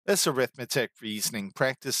This arithmetic reasoning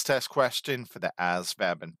practice test question for the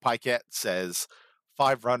ASVAB and PiCAT says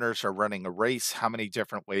five runners are running a race. How many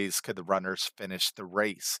different ways could the runners finish the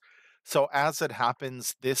race? So, as it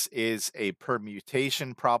happens, this is a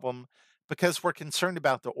permutation problem because we're concerned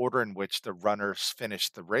about the order in which the runners finish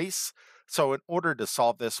the race. So, in order to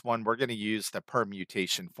solve this one, we're going to use the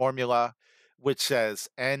permutation formula, which says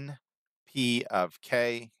NP of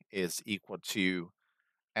k is equal to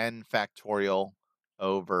n factorial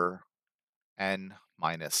over n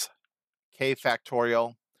minus k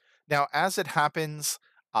factorial. Now, as it happens,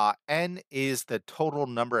 n is the total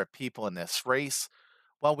number of people in this race.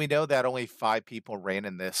 Well, we know that only five people ran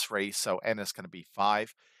in this race, so n is going to be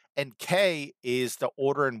five. And k is the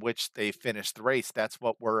order in which they finished the race. That's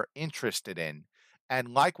what we're interested in.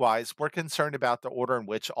 And likewise, we're concerned about the order in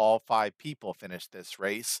which all five people finished this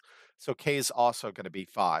race. So k is also going to be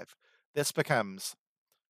five. This becomes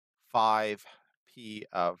 5p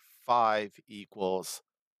of 5 equals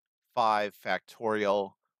 5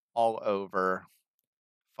 factorial all over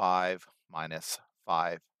 5 minus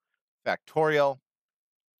 5 factorial.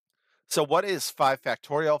 So what is 5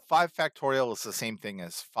 factorial? 5 factorial is the same thing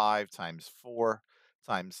as 5 times 4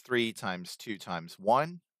 times 3 times 2 times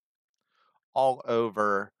 1 all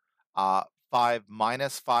over 5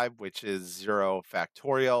 minus 5, which is 0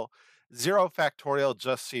 factorial. 0 factorial,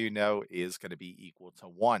 just so you know, is going to be equal to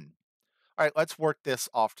 1. All right, let's work this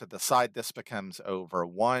off to the side. This becomes over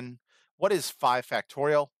 1. What is 5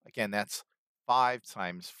 factorial? Again, that's 5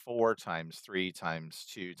 times 4 times 3 times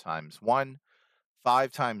 2 times 1.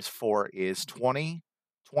 5 times 4 is 20.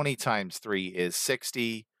 20 times 3 is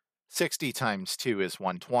 60. 60 times 2 is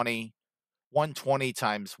 120. 120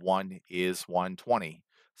 times 1 is 120.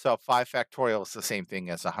 So 5 factorial is the same thing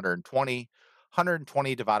as 120.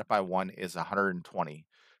 120 divided by 1 is 120.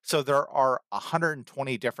 So there are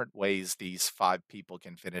 120 different ways these five people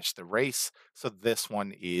can finish the race. So this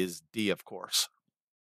one is D, of course.